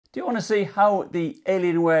Do you want to see how the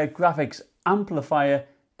Alienware graphics amplifier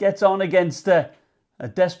gets on against a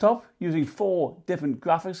desktop using 4 different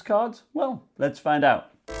graphics cards? Well, let's find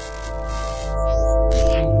out.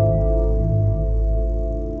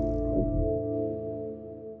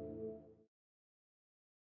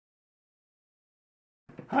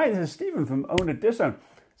 Hi, this is Stephen from Own-A-Distro.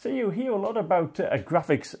 So you hear a lot about a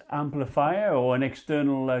graphics amplifier or an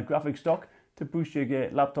external graphics dock to boost your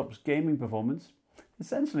laptop's gaming performance,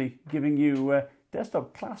 essentially giving you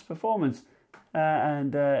desktop class performance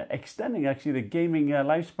and extending actually the gaming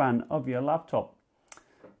lifespan of your laptop.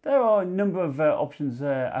 There are a number of options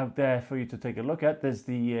out there for you to take a look at. There's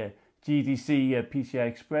the GDC PCI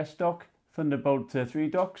Express dock, Thunderbolt 3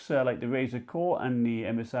 docks like the Razer Core and the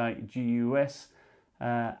MSI GUS,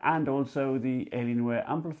 and also the Alienware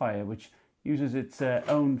amplifier, which uses its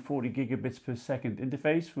own 40 gigabits per second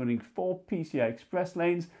interface, running 4 PCI Express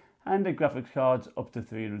lanes and the graphics cards up to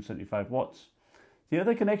 375 watts. The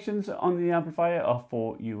other connections on the amplifier are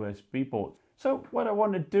 4 USB ports. So what I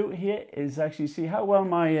want to do here is actually see how well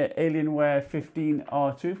my Alienware 15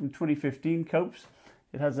 R2 from 2015 copes.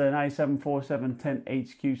 It has an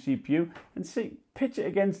i7-4710HQ CPU, and pitch it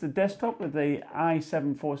against the desktop with the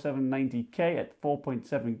i7-4790K at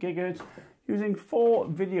 4.7 GHz using 4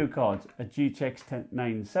 video cards, a GTX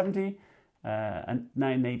 970, a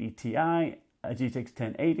 980 Ti, a GTX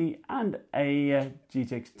 1080 and a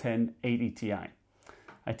GTX 1080 Ti.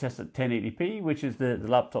 I tested 1080p, which is the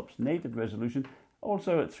laptop's native resolution,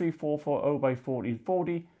 also at 3440 by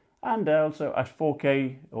 1440 and also at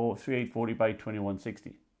 4K or 3840 by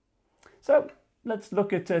 2160. So let's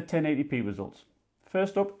look at 1080p results.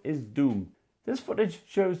 First up is Doom. This footage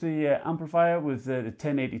shows the amplifier with the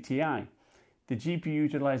 1080 Ti. The GPU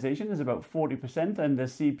utilization is about 40% and the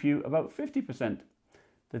CPU about 50%.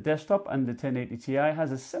 The desktop and the 1080 Ti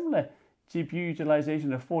has a similar GPU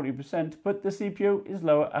utilization of 40%, but the CPU is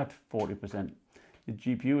lower at 40%. The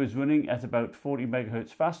GPU is running at about 40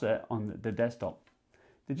 MHz faster on the desktop.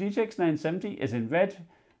 The GTX 970 is in red,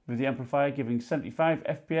 with the amplifier giving 75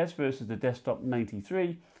 FPS versus the desktop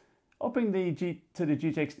 93. Upping to the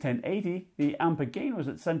GTX 1080, the amp again was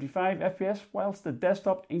at 75 FPS, whilst the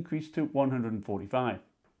desktop increased to 145.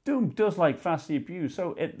 Doom does like fast CPUs,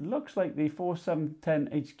 so it looks like the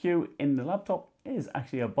 4710HQ in the laptop is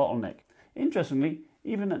actually a bottleneck. Interestingly,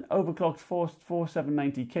 even an overclocked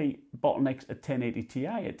 4790K bottlenecks a 1080 Ti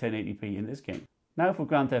at 1080p in this game. Now for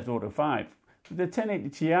Grand Theft Auto 5. With the 1080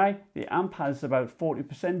 Ti, the amp has about 40%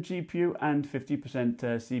 GPU and 50%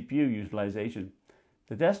 CPU utilization.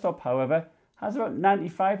 The desktop, however, has about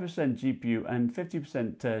 95% GPU and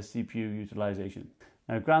 50% CPU utilization.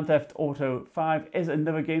 Now, Grand Theft Auto 5 is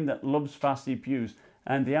another game that loves fast CPUs,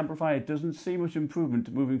 and the amplifier doesn't see much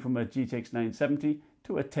improvement moving from a GTX 970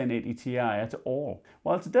 to a 1080 Ti at all,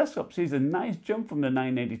 whilst the desktop sees a nice jump from the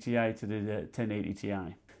 980 Ti to the 1080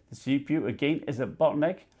 Ti. The CPU again is a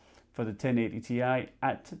bottleneck for the 1080 Ti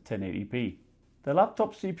at 1080p. The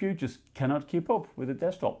laptop CPU just cannot keep up with the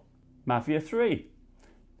desktop. Mafia 3.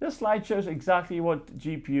 This slide shows exactly what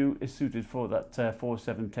GPU is suited for that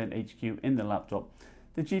 4710HQ in the laptop.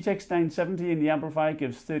 The GTX 970 in the amplifier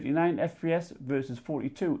gives 39 FPS versus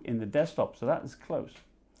 42 in the desktop, so that is close.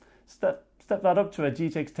 Step that up to a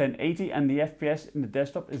GTX 1080 and the FPS in the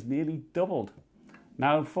desktop is nearly doubled.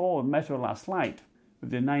 Now for Metro Last Light. With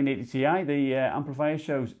the 980 Ti, the amplifier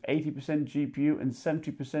shows 80% GPU and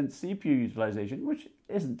 70% CPU utilization, which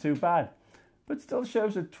isn't too bad, but still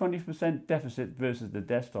shows a 20% deficit versus the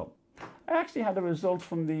desktop. I actually had a result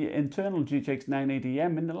from the internal GTX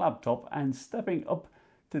 980M in the laptop, and stepping up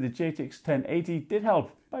to the GTX 1080 did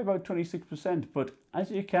help by about 26%, but as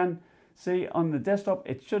you can see on the desktop,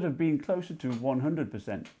 it should have been closer to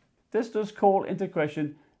 100%. This does call into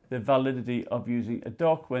question the validity of using a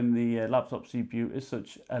dock when the laptop CPU is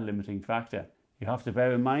such a limiting factor. You have to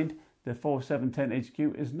bear in mind the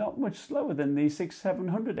 4710HQ is not much slower than the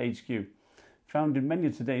 6700HQ, found in many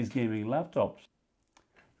of today's gaming laptops.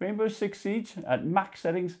 Rainbow Six Siege at max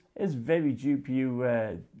settings is very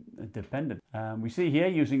GPU dependent. We see here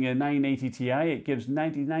using a 980 Ti, it gives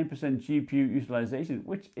 99% GPU utilization,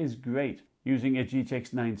 which is great. Using a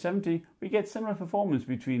GTX 970, we get similar performance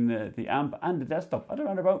between the amp and the desktop at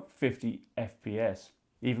around about 50 FPS.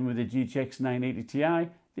 Even with the GTX 980 Ti,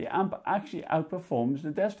 the amp actually outperforms the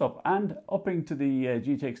desktop, and upping to the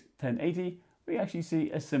GTX 1080, we actually see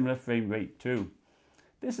a similar frame rate too.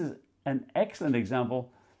 This is an excellent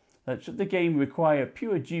example that should the game require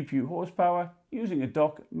pure GPU horsepower, using a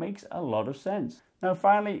dock makes a lot of sense. Now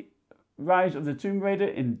finally, Rise of the Tomb Raider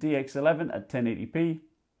in DX11 at 1080p.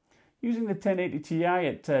 Using the 1080 Ti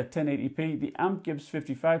at 1080p, the amp gives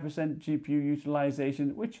 55% GPU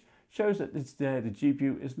utilization, which shows that the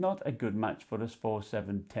GPU is not a good match for this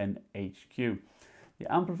 4710HQ.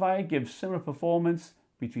 The amplifier gives similar performance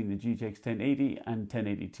between the GTX 1080 and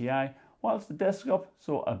 1080 Ti, whilst the desktop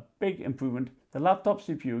saw a big improvement. The laptop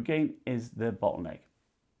CPU again is the bottleneck.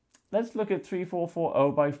 Let's look at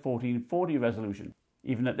 3440 by 1440 resolution.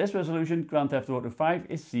 Even at this resolution, Grand Theft Auto 5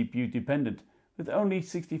 is CPU dependent, with only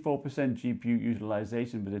 64% GPU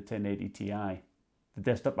utilization with a 1080 Ti. The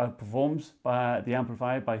desktop outperforms the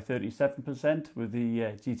amplifier by 37% with the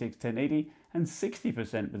GTX 1080 and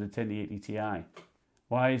 60% with the 1080 Ti.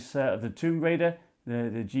 Wise of the Tomb Raider,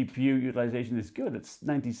 the GPU utilization is good, it's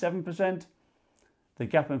 97%. The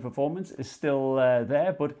gap in performance is still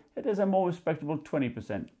there, but it is a more respectable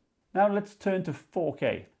 20%. Now let's turn to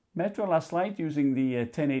 4K. Metro last light using the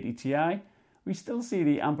 1080 Ti. We still see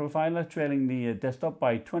the amplifier trailing the desktop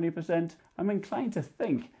by 20%. I'm inclined to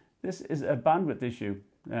think this is a bandwidth issue,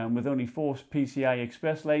 with only 4 PCI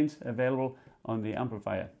Express lanes available on the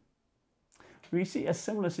amplifier. We see a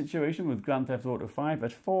similar situation with Grand Theft Auto 5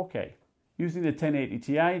 at 4K. Using the 1080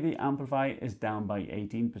 Ti, the amplifier is down by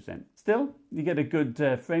 18%. Still, you get a good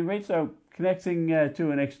frame rate, so connecting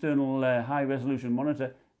to an external high-resolution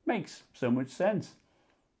monitor makes so much sense.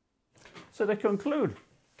 So to conclude,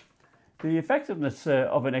 the effectiveness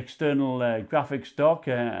of an external graphics dock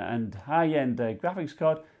and high-end graphics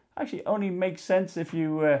card actually only makes sense if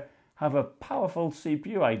you have a powerful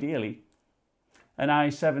CPU ideally. An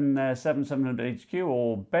i7-7700HQ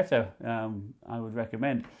or better I would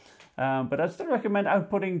recommend. But I'd still recommend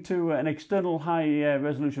outputting to an external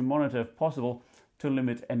high-resolution monitor if possible to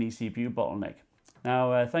limit any CPU bottleneck.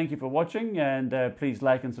 Now, thank you for watching, and please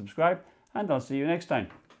like and subscribe, and I'll see you next time.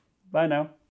 Bye now.